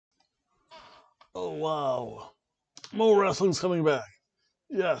Oh, wow. More wrestling's coming back.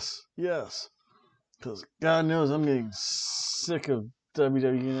 Yes, yes. Because God knows I'm getting sick of WWE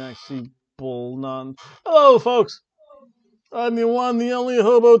and NXT bull non. Hello, folks. I'm the one, the only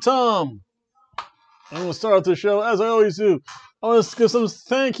Hobo Tom. I'm going to start out the show as I always do. I want to get some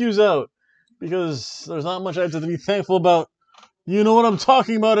thank yous out because there's not much I have to be thankful about. You know what I'm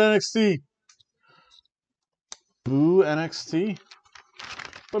talking about, NXT. Boo NXT.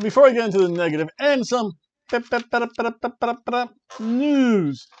 But before I get into the negative and some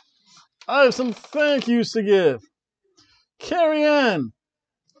news, I have some thank yous to give. Carrie Ann,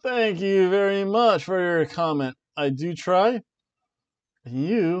 thank you very much for your comment. I do try.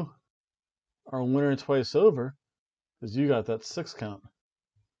 You are a winner twice over because you got that 6 count.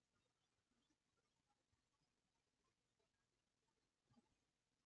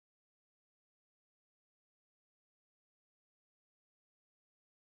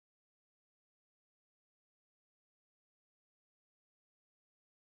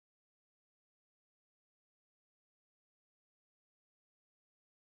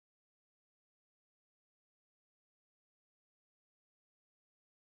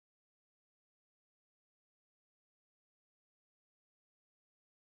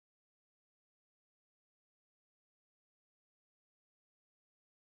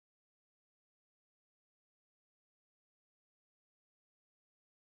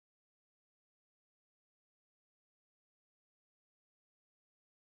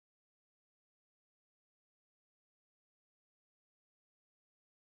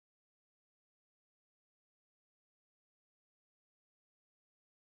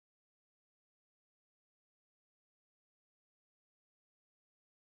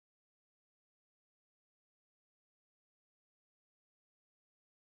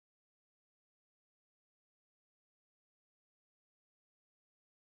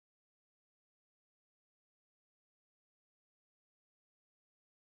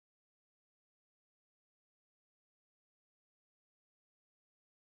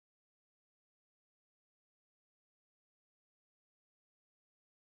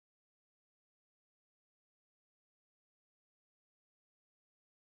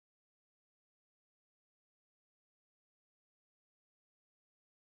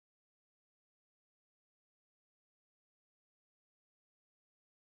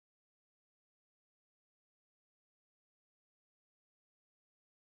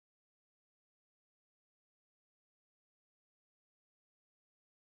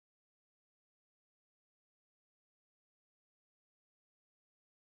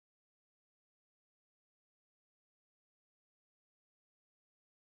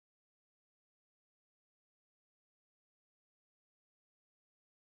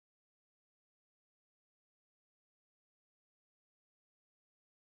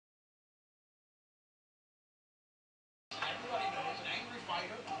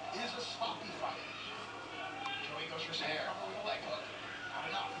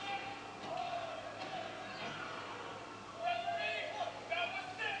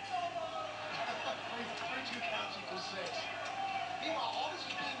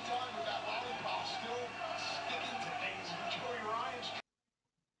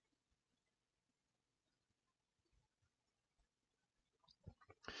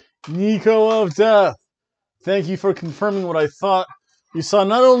 Nico of Death, thank you for confirming what I thought. You saw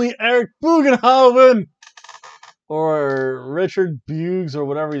not only Eric Bugenhagen, or Richard Buggs, or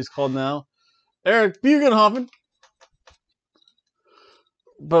whatever he's called now, Eric Bugenhagen,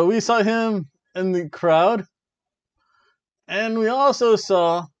 but we saw him in the crowd, and we also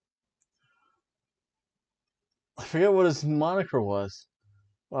saw, I forget what his moniker was.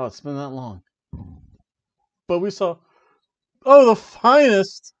 Wow, it's been that long. But we saw, oh, the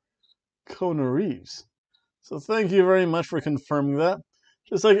finest Kona Reeves. So thank you very much for confirming that.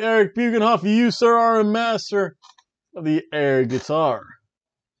 Just like Eric Bugenhoff, you, sir, are a master of the air guitar.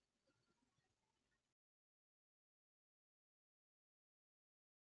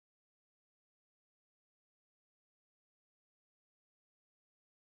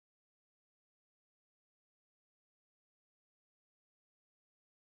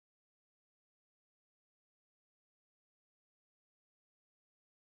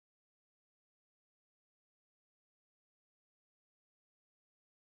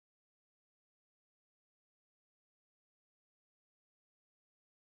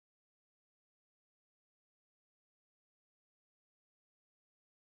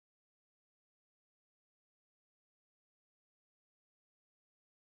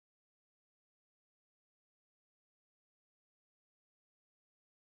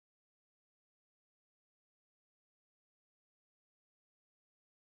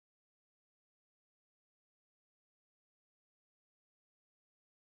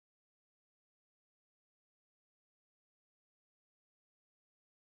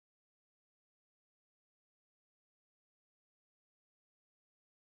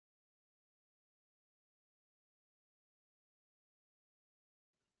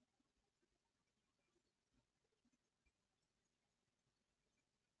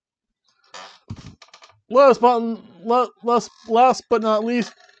 Last but not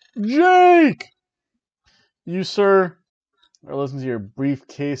least, Jake! You, sir, are listening to your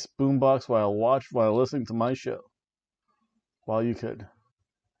briefcase boombox while listening to my show. While you could.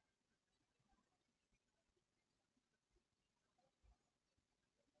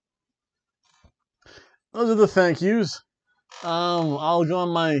 Those are the thank yous. I'll go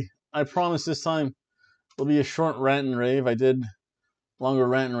on I promise this time it'll be a short rant and rave. I did longer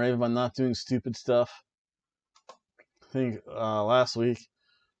rant and rave about not doing stupid stuff, I think, last week.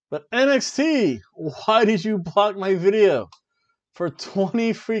 But NXT, why did you block my video for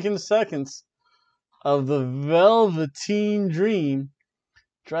 20 freaking seconds of the Velveteen Dream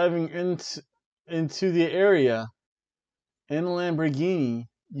driving into the area in a Lamborghini?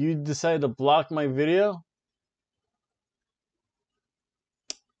 You decided to block my video?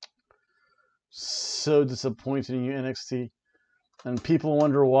 So disappointed in you, NXT. And people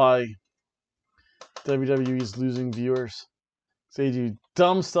wonder why WWE is losing viewers. They do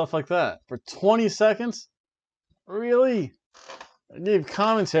dumb stuff like that. For 20 seconds? Really? I gave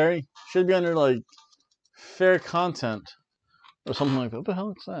commentary. Should be under, like, fair content. Or something like that. What the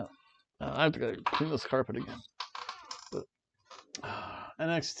hell is that? I have to go clean this carpet again. But,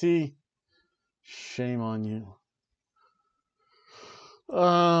 NXT, shame on you.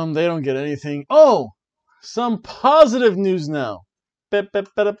 They don't get anything. Oh! Some positive news now.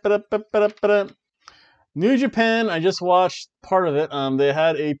 New Japan, I just watched part of it. They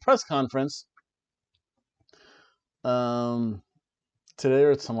had a press conference today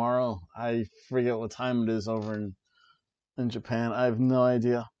or tomorrow. I forget what time it is over in Japan. I have no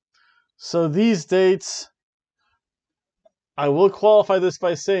idea. So these dates, I will qualify this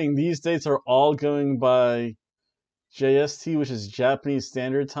by saying these dates are all going by JST, which is Japanese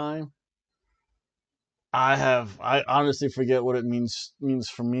Standard Time. I honestly forget what it means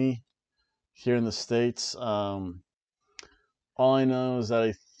for me here in the States. All I know is that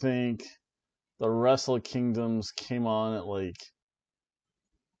I think the Wrestle Kingdoms came on at like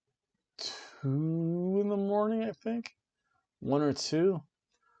 2 in the morning, I think. 1 or 2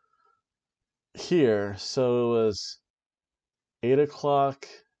 here. So it was 8 o'clock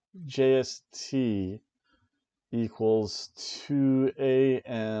JST equals 2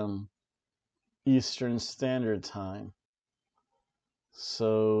 a.m. Eastern Standard Time.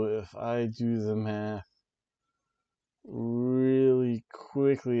 So if I do the math really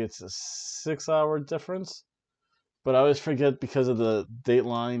quickly, it's a 6-hour difference. But I always forget because of the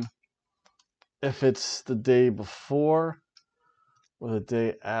dateline if it's the day before or the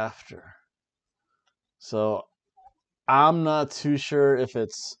day after. So I'm not too sure if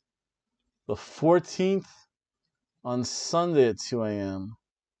it's the 14th on Sunday at 2 a.m.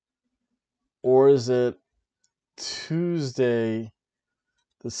 or is it Tuesday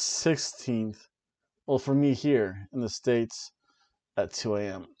the 16th, well, for me here in the States at 2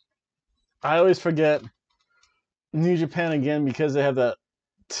 a.m. I always forget New Japan again because they have that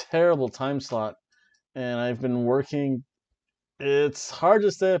terrible time slot, and I've been working. It's hard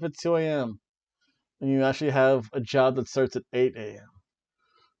to stay up at 2 a.m. when you actually have a job that starts at 8 a.m.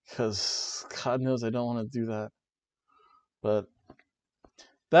 because God knows I don't want to do that. But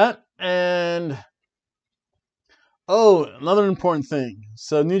that and... oh, another important thing.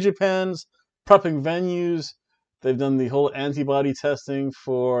 So New Japan's prepping venues. They've done the whole antibody testing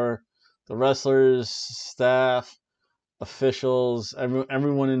for the wrestlers, staff, officials,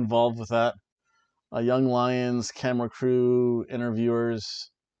 everyone involved with that. Young Lions, camera crew, interviewers,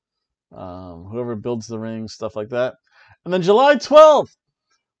 whoever builds the ring, stuff like that. And then July 12th,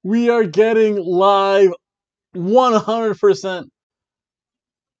 we are getting live 100%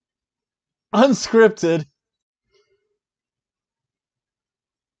 unscripted,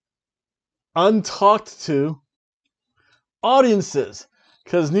 untalked to audiences,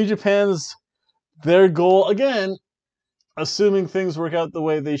 because New Japan's their goal, again, assuming things work out the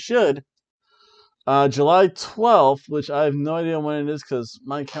way they should, July 12th, which I have no idea when it is because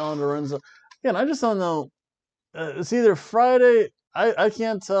my calendar runs up. Again, I just don't know. It's either Friday. I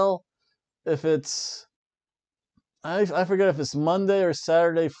can't tell if it's... I forget if it's Monday or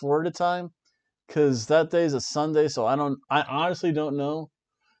Saturday Florida time, because that day is a Sunday, so I honestly don't know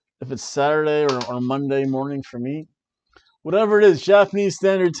if it's Saturday or Monday morning for me. Whatever it is, Japanese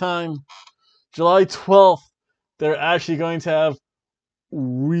Standard Time, July 12th, they're actually going to have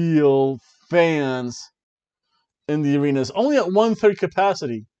real fans in the arenas. Only at 1/3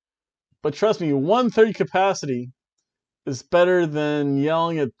 capacity. But trust me, 1/3 capacity is better than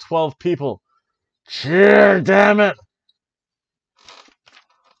yelling at 12 people. Cheer, damn it!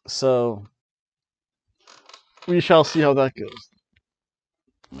 So, we shall see how that goes.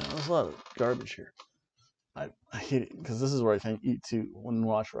 Man, there's a lot of garbage here. I hate it because this is where I can eat too when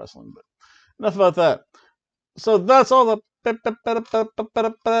watch wrestling. But enough about that. So that's all the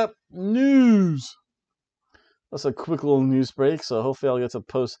news. That's a quick little news break. So hopefully I'll get to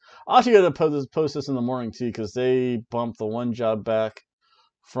post. I'll actually get to post this in the morning too because they bumped the one job back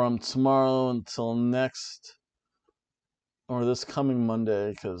from tomorrow until next or this coming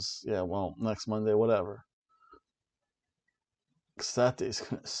Monday. Because yeah, well, next Monday, whatever. Because that day's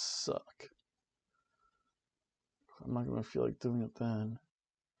gonna suck. I'm not gonna feel like doing it then.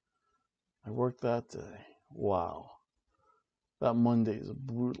 I worked that day. Wow. That Monday is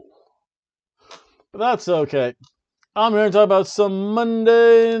brutal. But that's okay. I'm here to talk about some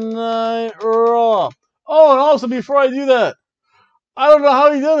Monday Night Raw. Oh, and also before I do that, I don't know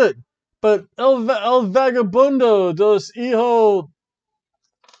how he did it, but El Vagabundo dos Hijo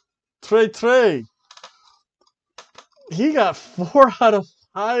Tre. He got 4 out of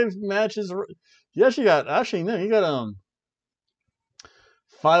 5 matches. He actually got, he got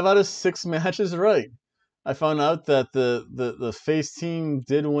 5 out of 6 matches right. I found out that the face team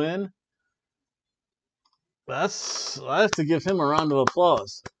did win. I have to give him a round of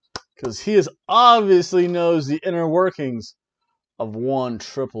applause because he obviously knows the inner workings of one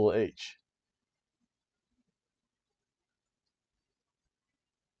Triple H.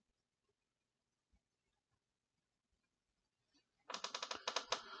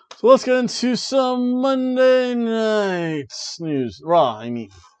 So let's get into some Monday Night news. Raw, I mean.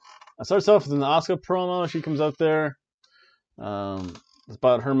 It starts off with an Asuka promo. She comes out there. It's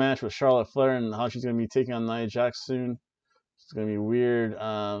about her match with Charlotte Flair and how she's going to be taking on Nia Jax soon. It's going to be weird.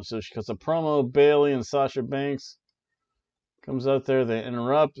 So she cuts a promo. Bayley and Sasha Banks comes out there. They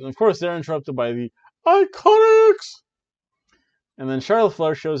interrupt. And of course, they're interrupted by the Iconics. And then Charlotte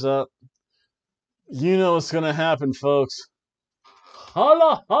Flair shows up. You know what's going to happen, folks.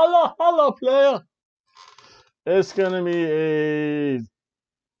 Holla, holla, holla, player. It's going to be a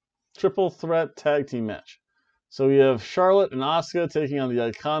triple threat tag team match. So we have Charlotte and Asuka taking on the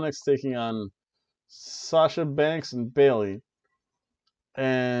Iconics, taking on Sasha Banks and Bayley.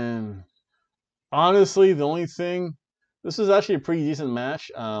 And honestly, the only thing, this is actually a pretty decent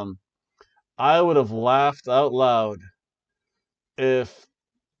match. I would have laughed out loud if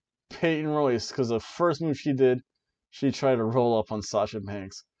Peyton Royce, because the first move she did, she tried to roll up on Sasha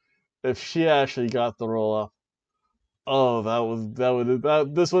Banks. If she actually got the roll up, oh,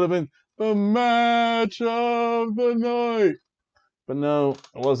 this would have been the match of the night. But no,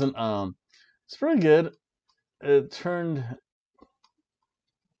 it wasn't. It's pretty good. It turned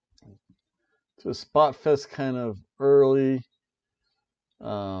to a spot fest kind of early.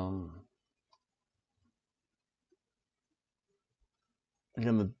 Again,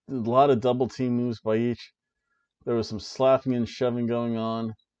 a lot of double team moves by each. There was some slapping and shoving going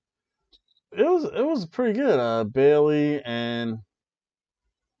on. It was pretty good. Bayley and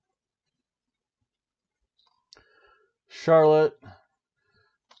Charlotte.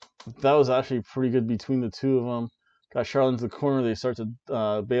 That was actually pretty good between the two of them. Got Charlotte into the corner. They start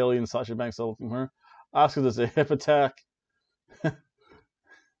to Bayley and Sasha Banks helping her. Asuka does a hip attack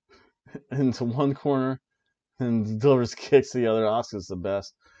into one corner and delivers kicks to the other. Asuka's the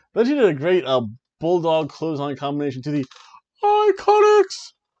best. Then she did a great bulldog clothesline combination to the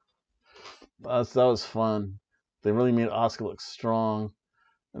Iconics. That was fun. They really made Asuka look strong.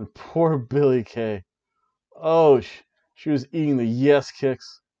 And poor Billie Kay. Oh, she was eating the yes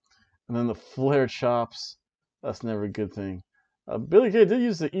kicks and then the flare chops. That's never a good thing. Billie Kay did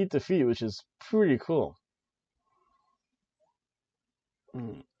use the eat defeat, which is pretty cool.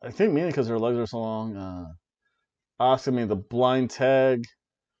 I think mainly because her legs are so long. Asuka made the blind tag.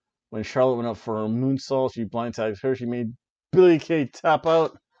 When Charlotte went up for her moonsault, she blind tagged her. She made Billie Kay tap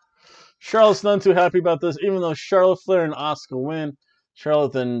out. Charlotte's not too happy about this, even though Charlotte Flair and Asuka win.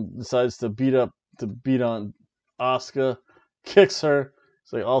 Charlotte then decides to beat on Asuka, kicks her.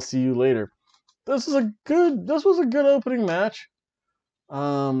 It's like, I'll see you later. This was a good opening match.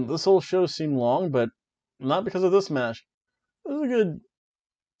 This whole show seemed long, but not because of this match. It was a good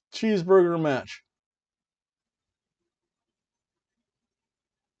cheeseburger match.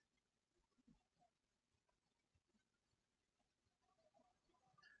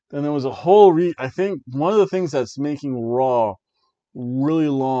 Then there was a whole I think one of the things that's making Raw really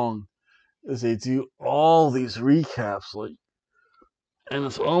long is they do all these recaps, and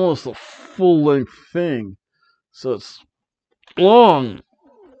it's almost a full length thing. So it's long.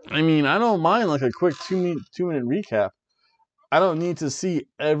 I mean, I don't mind like a quick 2-minute recap. I don't need to see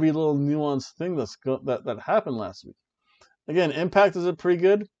every little nuanced thing that happened last week. Again, Impact is pretty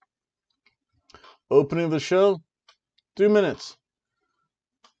good. Opening of the show, 2 minutes.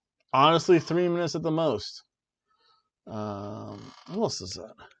 Honestly, 3 minutes at the most. What else is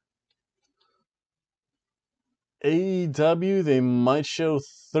that? AEW, they might show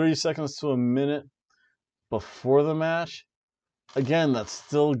 30 seconds to a minute before the match. Again, that's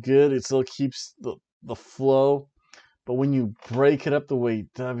still good. It still keeps the flow. But when you break it up the way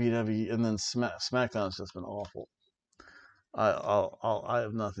WWE and then SmackDown's just been awful. I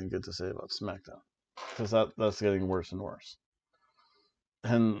have nothing good to say about SmackDown because that's getting worse and worse.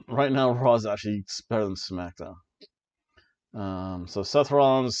 And right now, Raw is actually better than SmackDown. So Seth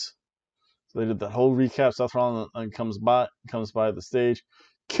Rollins, they did that whole recap. Seth Rollins comes by the stage,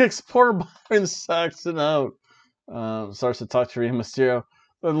 kicks poor Byron Saxton out, starts to talk to Rey Mysterio,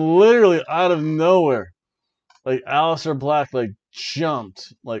 but literally out of nowhere, like Aleister Black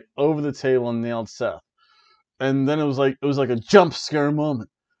jumped over the table and nailed Seth. And then it was like a jump scare moment.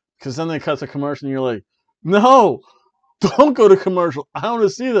 Because then they cut to commercial and you're like, no, don't go to commercial. I want to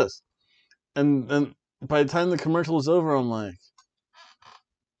see this. And then by the time the commercial is over, I'm like,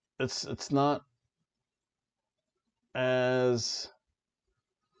 it's not as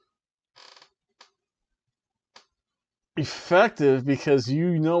effective because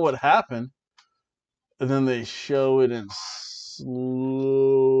you know what happened. And then they show it in slow-mo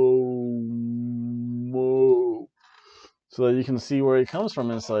so that you can see where he comes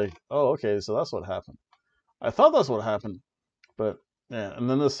from. And it's like, oh, okay, so that's what happened. I thought that's what happened. But yeah, and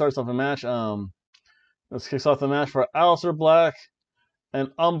then this starts off a match. This kicks off the match for Aleister Black and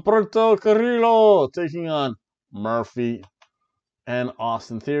Humberto Carrillo taking on Murphy and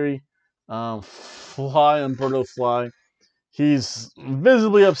Austin Theory. Fly, Humberto Fly. He's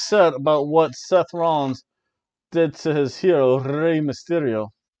visibly upset about what Seth Rollins did to his hero, Rey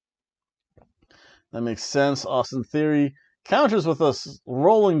Mysterio. That makes sense. Austin Theory counters with a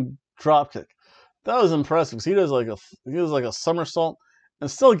rolling dropkick. That was impressive because he does like a somersault and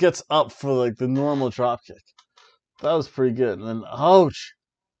still gets up for the normal dropkick. That was pretty good. And then ouch!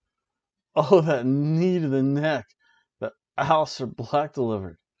 Oh, that knee to the neck that Aleister Black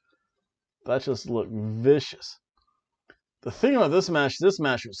delivered. That just looked vicious. The thing about this match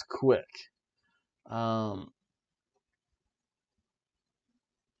was quick. Aleister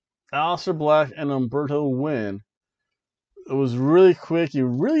Black and Humberto win. It was really quick. You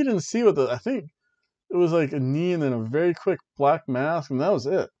really didn't see what I think it was like a knee and then a very quick black mask, and that was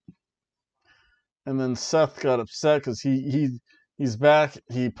it. And then Seth got upset because he's back.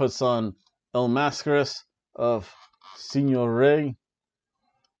 He puts on El Mascaras of Senor Rey.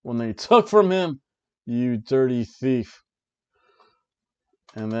 When they took from him, you dirty thief.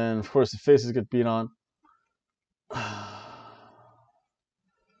 And then, of course, the faces get beat on.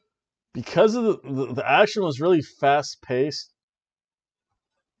 Because of the action was really fast-paced,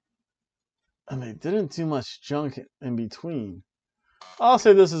 and they didn't do much junk in between. I'll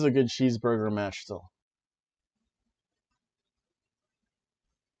say this is a good cheeseburger match still.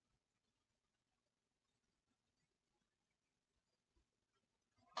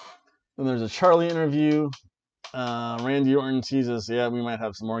 Then there's a Charlie interview. Randy Orton teases, yeah, we might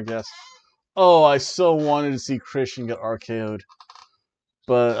have some more guests. Oh, I so wanted to see Christian get RKO'd.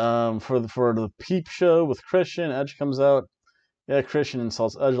 But for the peep show with Christian, Edge comes out. Yeah, Christian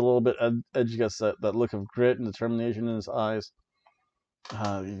insults Edge a little bit. Edge gets that look of grit and determination in his eyes.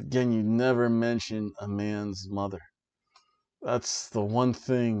 Again, you never mention a man's mother. That's the one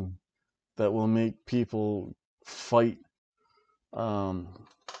thing that will make people fight. What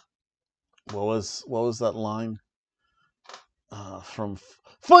was that line from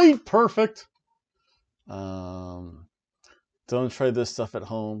Fight Perfect? Don't try this stuff at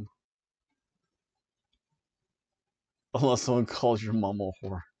home unless someone calls your mom a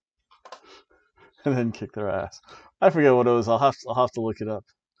whore, and then kick their ass. I forget what it was. I'll have to look it up.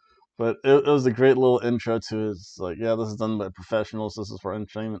 But it was a great little intro to it. It's like, yeah, this is done by professionals. This is for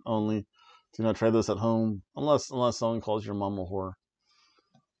entertainment only. Do not try this at home unless someone calls your mom a whore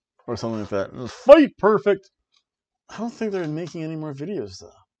or something like that. Fight Perfect. I don't think they're making any more videos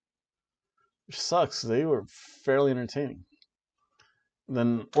though, which sucks. They were fairly entertaining.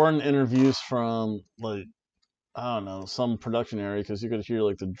 Then Orton interviews from I don't know, some production area because you could hear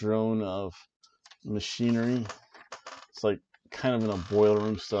the drone of machinery. It's kind of in a boiler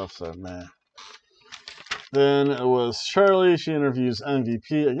room stuff, so nah. Then it was Charlie. She interviews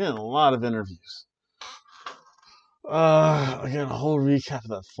MVP. Again, a lot of interviews. Again, a whole recap of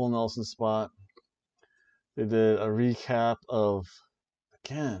that full Nelson spot. They did a recap of,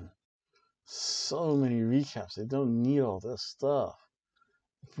 again, so many recaps. They don't need all this stuff.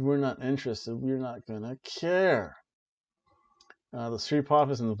 If we're not interested, we're not going to care. The Street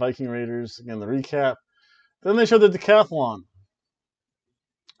Profits and the Viking Raiders. Again, the recap. Then they showed the decathlon.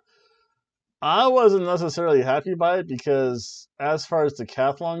 I wasn't necessarily happy by it because as far as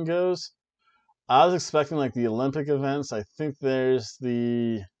decathlon goes, I was expecting like the Olympic events. I think there's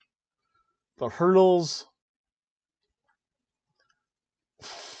the hurdles.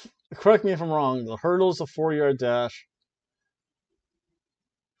 Correct me if I'm wrong. The hurdles, a 4-yard dash,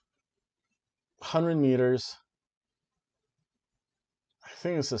 100 meters. I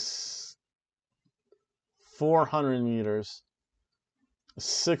think it's a 400 meters,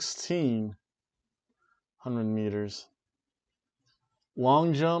 1600 meters,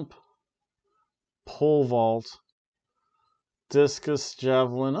 long jump, pole vault, discus,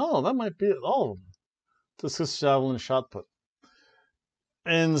 javelin. Oh, that might be all of them. Discus, javelin, shot put.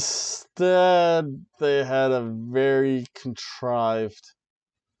 Instead, they had a very contrived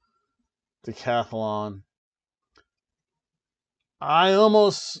decathlon. I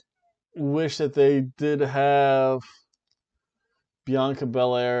almost wish that they did have Bianca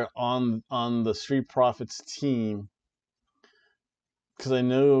Belair on the Street Profits team, because I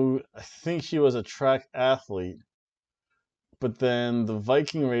think she was a track athlete, but then the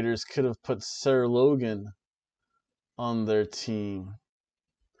Viking Raiders could have put Sarah Logan on their team,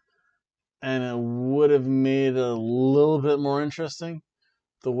 and it would have made it a little bit more interesting.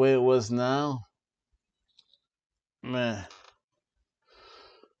 The way it was now, meh.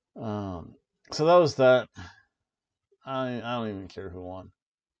 So that was that. I don't even care who won.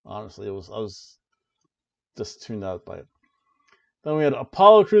 Honestly, I was just tuned out by it. Then we had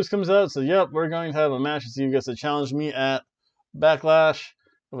Apollo Crews comes out. So yep, we're going to have a match. Steve gets to challenge me at Backlash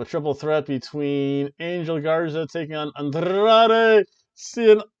of a triple threat between Angel Garza taking on Andrade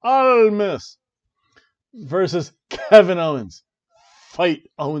Cien Almas versus Kevin Owens.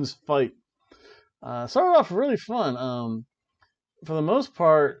 Owens fight. Started off really fun. For the most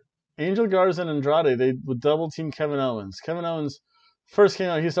part, Angel Garza and Andrade, they would double team Kevin Owens. Kevin Owens first came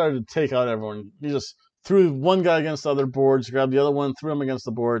out, he started to take out everyone. He just threw one guy against the other boards, grabbed the other one, threw him against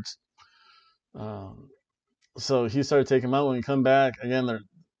the boards. So he started taking him out. When we come back, again,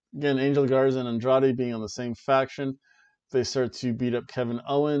 Angel Garza and Andrade being on the same faction, they start to beat up Kevin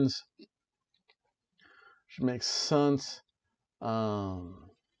Owens, which makes sense. There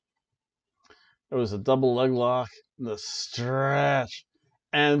was a double leg lock, the stretch,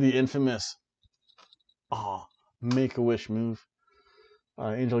 and the infamous Make-A-Wish move.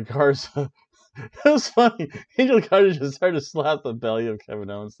 Angel Garza. It was funny. Angel Garza just started to slap the belly of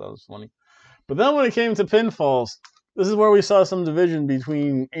Kevin Owens. That was funny. But then when it came to pinfalls, this is where we saw some division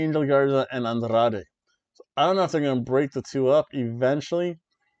between Angel Garza and Andrade. So I don't know if they're going to break the two up eventually,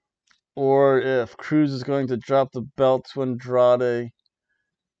 or if Crews is going to drop the belt to Andrade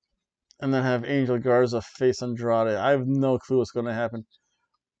and then have Angel Garza face Andrade. I have no clue what's going to happen.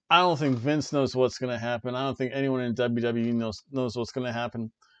 I don't think Vince knows what's going to happen. I don't think anyone in WWE knows what's going to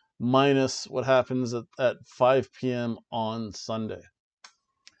happen, minus what happens at 5 p.m. on Sunday.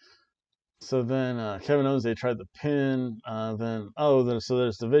 So then Kevin Owens, they tried the pin. So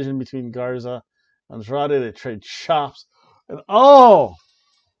there's division between Garza and Andrade. They trade chops. And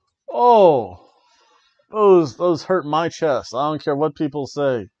those hurt my chest. I don't care what people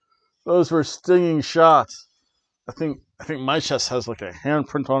say. Those were stinging shots. I think my chest has like a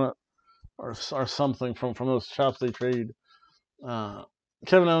handprint on it or something from those chops they trade.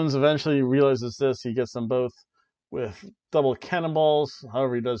 Kevin Owens eventually realizes this. He gets them both with double cannonballs.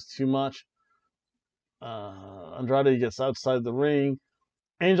 However, he does too much. Andrade gets outside the ring.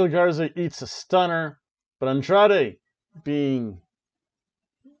 Angel Garza eats a stunner, but Andrade, being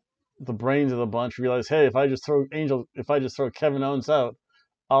the brains of the bunch, realized, hey, if I just throw Kevin Owens out,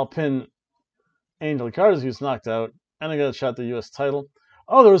 I'll pin Angel Garza, who's knocked out, and I got a shot at the U.S. title.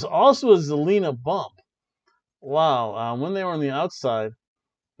 Oh, there was also a Zelina bump. Wow. When they were on the outside,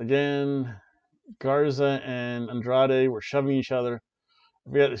 again, Garza and Andrade were shoving each other. I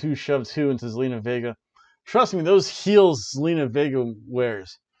forget who shoved who into Zelina Vega. Trust me, those heels Zelina Vega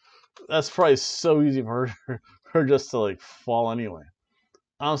wears, that's probably so easy for her just to like fall anyway.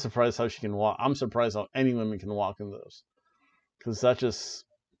 I'm surprised how she can walk. I'm surprised how any woman can walk in those. Because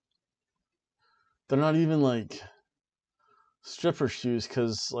they're not even like stripper shoes,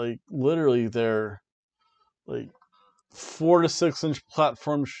 because like literally they're like 4 to 6 inch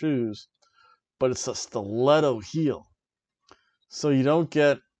platform shoes, but it's a stiletto heel. So you don't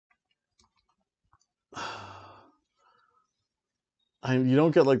get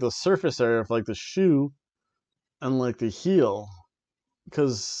like the surface area of like the shoe and like the heel,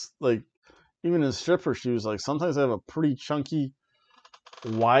 because like even in stripper shoes, like sometimes they have a pretty chunky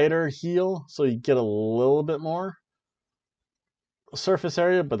wider heel, so you get a little bit more surface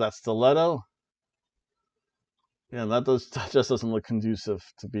area, but that stiletto, Yeah, that just doesn't look conducive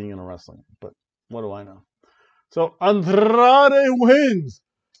to being in a wrestling. But what do I know? So Andrade wins.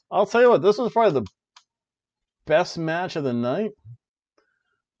 I'll tell you what, this was probably the best match of the night.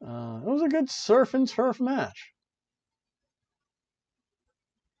 It was a good surf and turf match.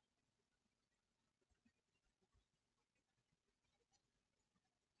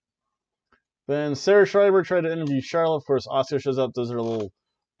 Then Sarah Schreiber tried to interview Charlotte. Of course, Oscar shows up, does her little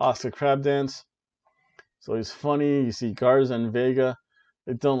Oscar crab dance. So he's funny. You see Garza and Vega.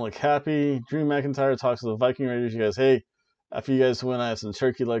 They don't look happy. Drew McIntyre talks to the Viking Raiders. He goes, hey, after you guys win, I have some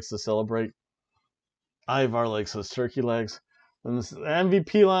turkey legs to celebrate. Ivar likes those turkey legs. Then this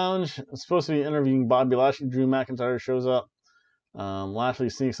MVP Lounge is supposed to be interviewing Bobby Lashley. Drew McIntyre shows up. Lashley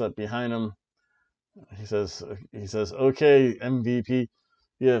sneaks up behind him. He says, okay, MVP,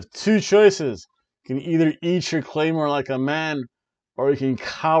 you have two choices. You can either eat your Claymore like a man, or you can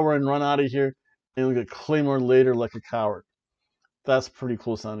cower and run out of here and look at Claymore later like a coward. That's pretty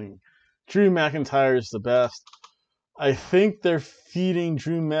cool sounding. Drew McIntyre is the best. I think they're feeding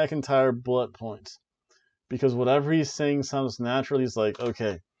Drew McIntyre bullet points, because whatever he's saying sounds natural. He's like,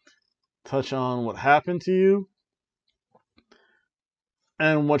 okay, touch on what happened to you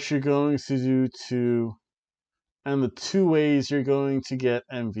and what you're going to do to, and the two ways you're going to get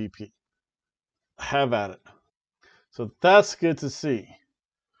MVP. Have at it. So that's good to see.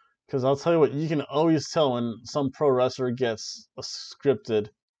 Because I'll tell you what, you can always tell when some pro wrestler gets a scripted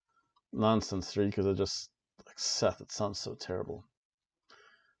nonsense through, because it just, like Seth, it sounds so terrible.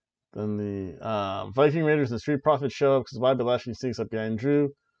 Then the Viking Raiders and Street Profits show up because Bobby Lashley sneaks up behind Drew.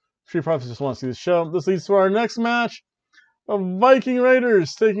 Street Profits just want to see the show. This leads to our next match of Viking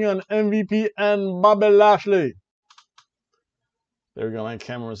Raiders taking on MVP and Bobby Lashley. There we go. My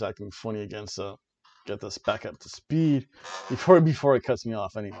camera was acting funny again, so get this back up to speed before it cuts me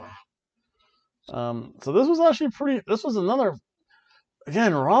off anyway. So this was actually pretty. This was another.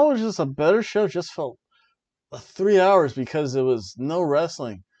 Again, Raw was just a better show. Just felt 3 hours because it was no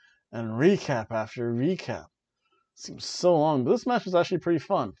wrestling and recap after recap. It seems so long, but this match was actually pretty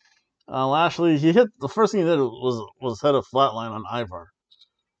fun. Lashley, he hit the first thing he did was hit a flatline on Ivar.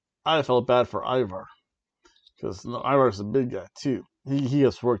 I felt bad for Ivar because Ivar's a big guy too. He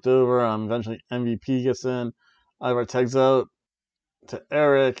gets worked over. Eventually MVP gets in. Ivar tags out to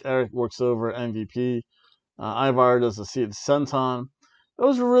Eric. Eric works over MVP. Ivar does a seated senton. It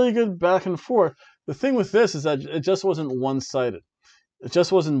was a really good back and forth. The thing with this is that it just wasn't one-sided. It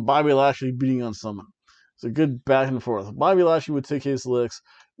just wasn't Bobby Lashley beating on someone. It's a good back and forth. Bobby Lashley would take his licks.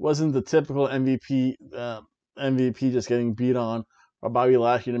 It wasn't the typical MVP just getting beat on, or Bobby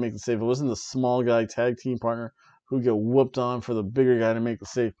Lashley to make the save. It wasn't the small guy tag team partner who would get whooped on for the bigger guy to make the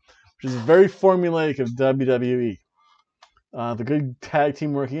save, which is very formulaic of WWE. The good tag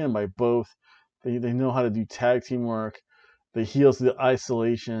team work again by both. They know how to do tag team work. The heels, the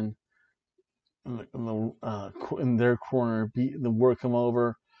isolation in their corner, work them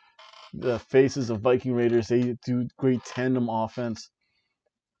over. The faces of Viking Raiders, they do great tandem offense.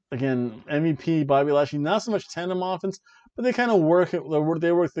 Again, MVP, Bobby Lashley, not so much tandem offense, but they kind of work it.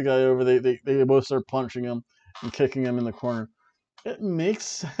 They work the guy over. They both start punching him and kicking him in the corner. It makes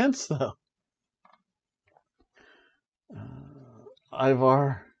sense though.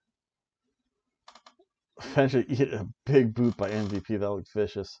 Ivar eventually eat a big boot by MVP. That looked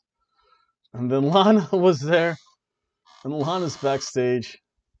vicious. And then Lana was there, and Lana's backstage.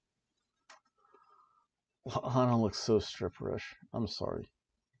 Lana looks so stripperish. I'm sorry.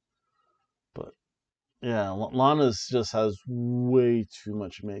 But yeah, Lana's just has way too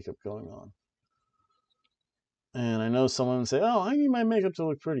much makeup going on. And I know someone would say, oh, I need my makeup to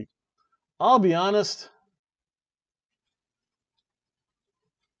look pretty. I'll be honest.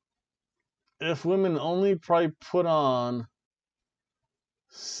 If women only probably put on,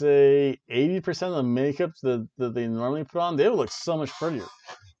 say, 80% of the makeup that they normally put on, they would look so much prettier.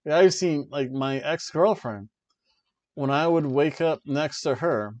 I've seen, like, my ex-girlfriend, when I would wake up next to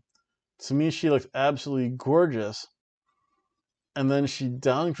her, to me, she looked absolutely gorgeous. And then she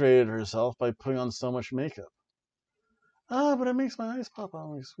downgraded herself by putting on so much makeup. Ah, but it makes my eyes pop out.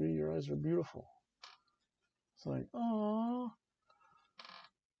 I'm like, sweetie, your eyes are beautiful. It's like, oh.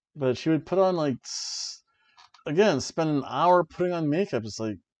 But she would put on, like, again, spend an hour putting on makeup. It's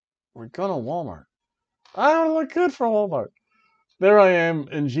like, we're going to Walmart. I don't look good for Walmart. There I am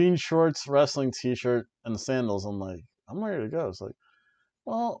in jean shorts, wrestling t-shirt, and sandals. I'm like, I'm ready to go. It's like,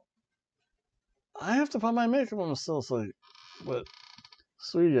 well, I have to put my makeup on still. It's like, but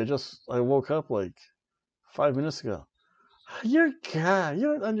sweetie, I woke up like 5 minutes ago. You're a guy.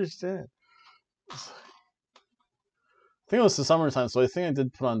 You don't understand. I think it was the summertime, so I think I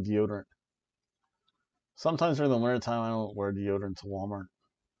did put on deodorant. Sometimes during the winter time, I don't wear deodorant to Walmart.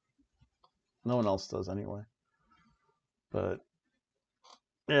 No one else does anyway. But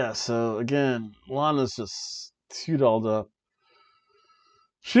yeah, so again, Lana's just too dolled up.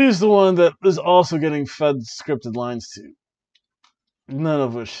 She's the one that is also getting fed scripted lines to, none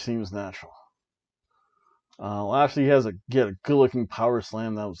of which seems natural. Lashley has a good-looking power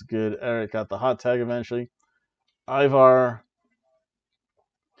slam. That was good. Eric got the hot tag eventually. Ivar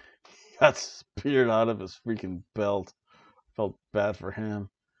got speared out of his freaking belt. Felt bad for him.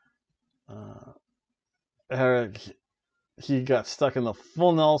 Eric, he got stuck in the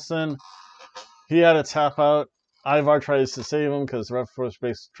full Nelson. He had to tap out. Ivar tries to save him because the ref force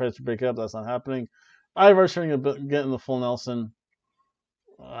tries to break up. That's not happening. Ivar's trying to get in the full Nelson.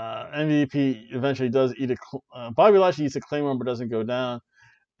 MVP eventually does eat a... Bobby Lashley eats a Claymore but doesn't go down.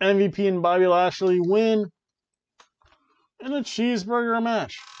 MVP and Bobby Lashley win in a cheeseburger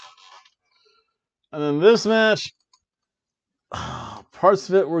match. And then this match, parts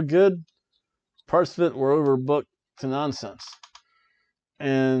of it were good. Parts of it were overbooked to nonsense.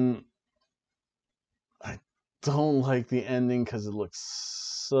 And I don't like the ending because it looks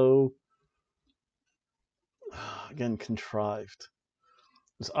so, again, contrived.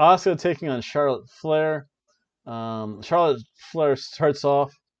 It's Asuka taking on Charlotte Flair. Charlotte Flair starts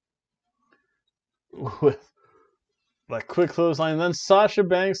off with a quick clothesline. And then Sasha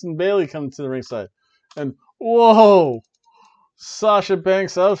Banks and Bayley come to the ringside. And whoa! Sasha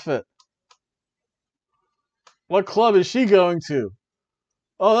Banks' outfit. What club is she going to?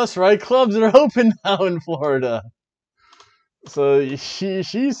 Oh, that's right. Clubs are open now in Florida. So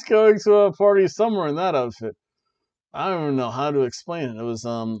she's going to a party somewhere in that outfit. I don't even know how to explain it. It was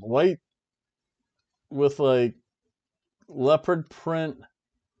white with like leopard print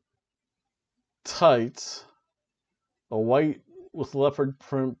tights, a white with leopard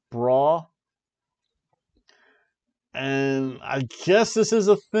print bra, and I guess this is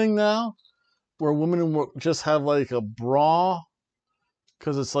a thing now where women will just have like a bra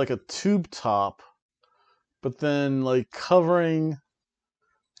because it's like a tube top, but then like covering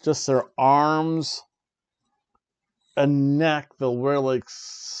just their arms and neck, they'll wear like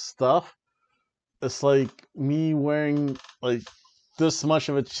stuff. It's like me wearing like this much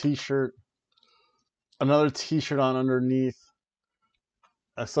of a t-shirt, another t-shirt on underneath.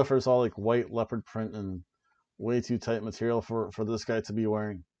 That stuff is all like white leopard print and way too tight material for this guy to be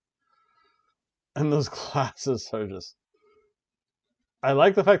wearing. And those glasses are just... I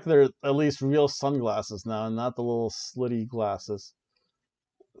like the fact that they're at least real sunglasses now and not the little slitty glasses.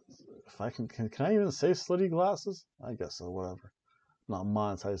 If I can I even say slitty glasses? I guess so, whatever. Not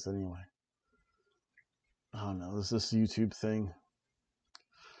monetized anyway. I don't know, there's this YouTube thing.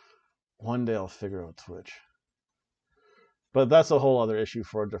 One day I'll figure out Twitch. But that's a whole other issue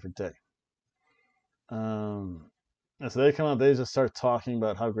for a different day. And so they come out, they just start talking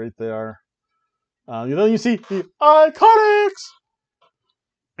about how great they are. You see the Iconics!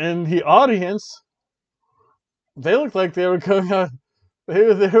 And the audience, they looked like they were going out. They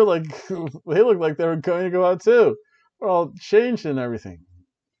looked like they were going to go out too. They're all changed and everything.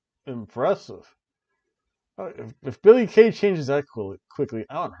 Impressive. If Billie Kay changes that quickly,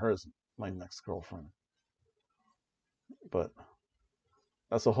 I want her as my next girlfriend. But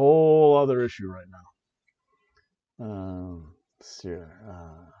that's a whole other issue right now. Let's see here.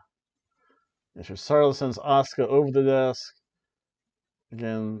 Charlotte sends Asuka over the desk.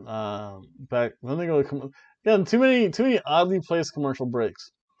 Again, back. Then they go. Again, too many oddly placed commercial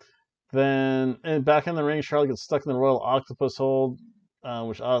breaks. Then back in the ring, Charlotte gets stuck in the Royal Octopus hold,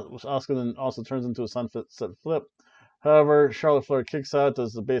 which Asuka then also turns into a sunset flip. However, Charlotte Flair kicks out,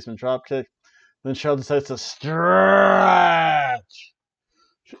 does the basement drop kick. Then Charlotte decides to stretch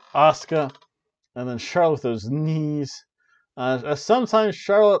Asuka, and then Charlotte with those knees. Sometimes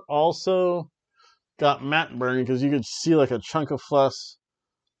Charlotte also got mat burn because you could see like a chunk of flesh.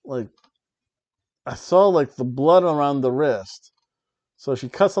 Like I saw like the blood around the wrist. So she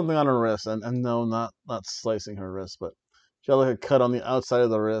cut something on her wrist, and no, not slicing her wrist, but she had like a cut on the outside of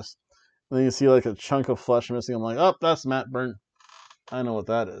the wrist. And then you see like a chunk of flesh missing. I'm like, oh, that's mat burn. I know what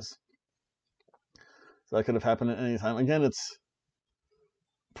that is. So that could have happened at any time. Again, it's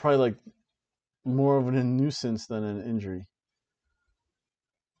probably like more of a nuisance than an injury.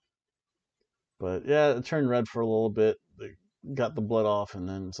 But yeah, it turned red for a little bit. They got the blood off, and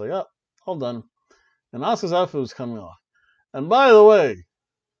then it's like, oh, all done. And Asuka's outfit was coming off. And by the way,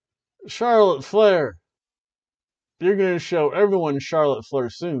 Charlotte Flair, you're going to show everyone Charlotte Flair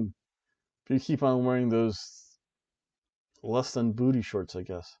soon if you keep on wearing those less than booty shorts, I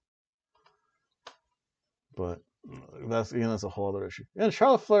guess. But that's a whole other issue. And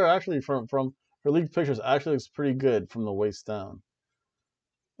Charlotte Flair, actually, from her leaked pictures actually looks pretty good from the waist down,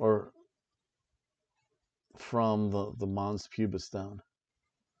 or from the mons pubis down.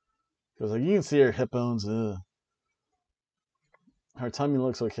 Because like you can see her hip bones. Ugh. Her tummy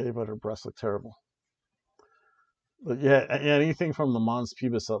looks okay, but her breasts look terrible. But yeah, anything from the mons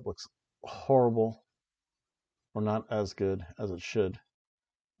pubis up looks horrible, or not as good as it should.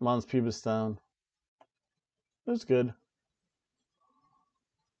 Mons pubis down, it's good.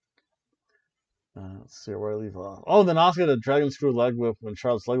 Let's see where I leave off. Oh, then Asuka did a dragon screw leg whip when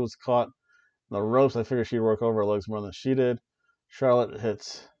Charlotte's leg was caught in the ropes. I figured she'd work over her legs more than she did. Charlotte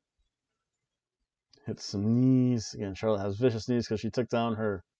hits some knees. Again, Charlotte has vicious knees because she took down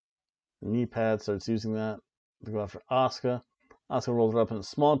her knee pad, starts using that to go after Asuka. Asuka rolls her up in a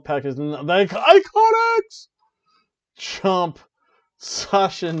small package. And the Iconics! Chump,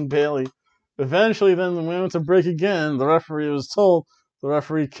 Sasha, and Bailey. Eventually, then, when we went to break again, the referee was told the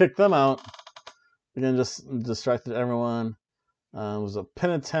referee kicked them out. Again, just distracted everyone. It was a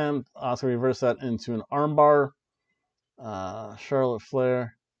pin attempt. Asuka reversed that into an armbar. Charlotte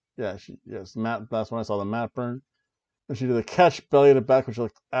Flair. Yeah, Matt. That's when I saw the mat burn. And she did a catch belly to the back, which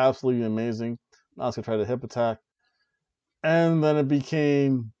looked absolutely amazing. Asuka tried a hip attack. And then it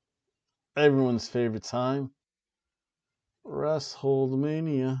became everyone's favorite time.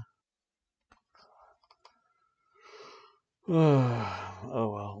 WrestleMania. Oh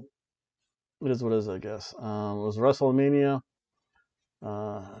well. It is what it is, I guess. It was WrestleMania.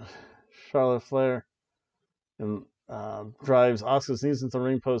 Charlotte Flair and drives Asuka's knees into the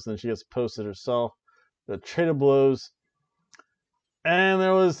ring post, and then she gets posted herself. The trade of blows. And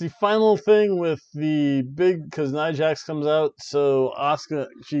there was the final thing with the big, because Nia Jax comes out, so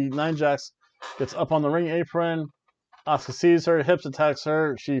Nia Jax gets up on the ring apron. Asuka sees her, hips attacks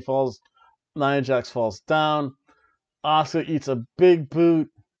her, she falls. Nia Jax falls down. Asuka eats a big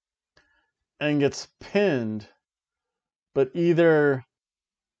boot and gets pinned. But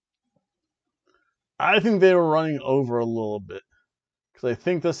I think they were running over a little bit, because I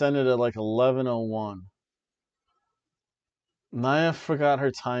think this ended at like 11:01. Nia forgot her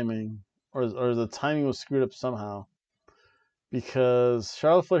timing, or the timing was screwed up somehow, because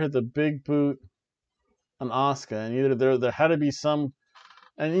Charlotte Flair hit the big boot on Asuka, and either there had to be some,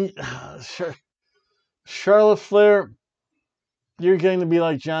 and Charlotte Flair, you're getting to be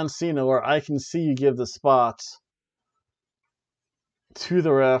like John Cena, where I can see you give the spots to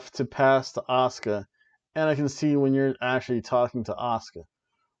the ref to pass to Asuka, and I can see when you're actually talking to Asuka.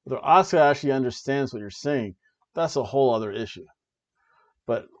 Whether Asuka actually understands what you're saying, that's a whole other issue.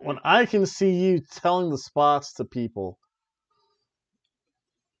 But when I can see you telling the spots to people,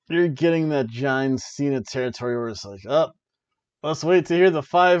 you're getting that John Cena territory where it's like, oh, let's wait to hear the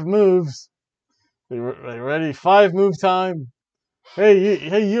 5 moves. Are you ready? 5 move time.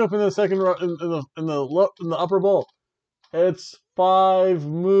 Hey, you up in the second in the upper bowl. It's 5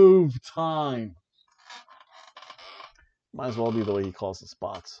 move time. Might as well be the way he calls the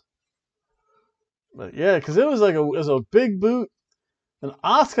spots. But yeah, because it was a big boot, and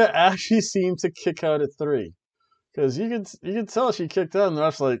Asuka actually seemed to kick out at 3, because you could tell she kicked out, and the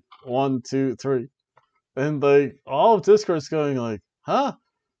ref's like 1, 2, 3, and like all of Discord's going like, huh?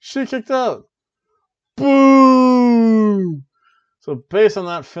 She kicked out. Boo! So based on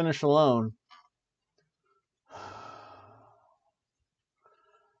that finish alone,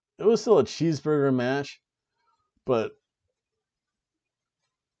 it was still a cheeseburger match, but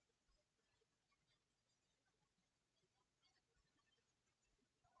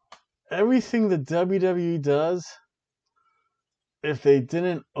everything the WWE does, if they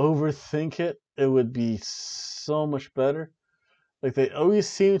didn't overthink it, it would be so much better. Like, they always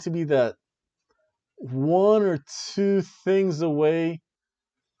seem to be that 1 or 2 things away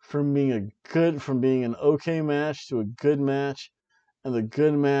from being an okay match to a good match, and the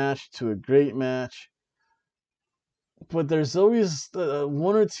good match to a great match. But there's always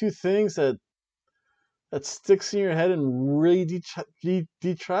 1 or 2 things that sticks in your head and really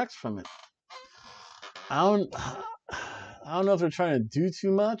detracts from it. I don't know if they're trying to do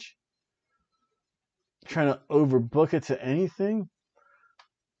too much, trying to overbook it to anything.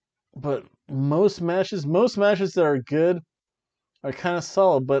 But most matches that are good are kind of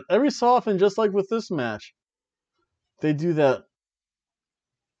solid. But every so often, just like with this match, they do that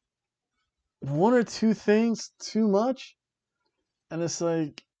 1 or 2 things too much, and it's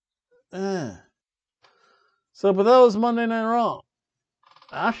like, eh. So, but that was Monday Night Raw.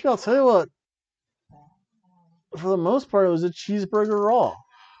 Actually, I'll tell you what. For the most part, it was a cheeseburger Raw.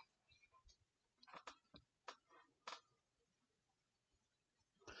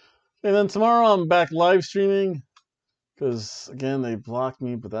 And then tomorrow I'm back live streaming, because again they blocked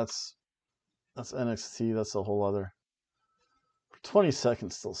me, but that's That's NXT. That's a whole other.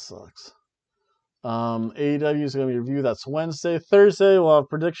 22nd still sucks. AEW is going to be reviewed. That's Wednesday. Thursday, we'll have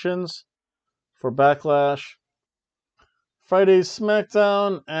predictions for Backlash. Friday,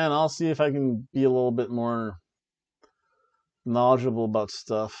 SmackDown, and I'll see if I can be a little bit more knowledgeable about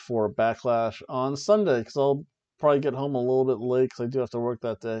stuff for Backlash on Sunday, because I'll probably get home a little bit late because I do have to work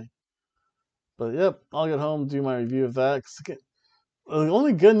that day. But yep, I'll get home, do my review of that. The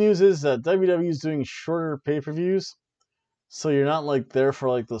only good news is that WWE is doing shorter pay-per-views, so you're not like there for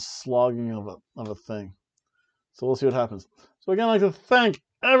like the slogging of a thing. So we'll see what happens. So again, I'd like to thank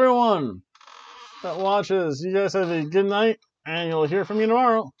everyone that watches. You guys have a good night, and you'll hear from me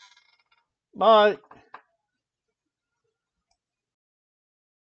tomorrow. Bye.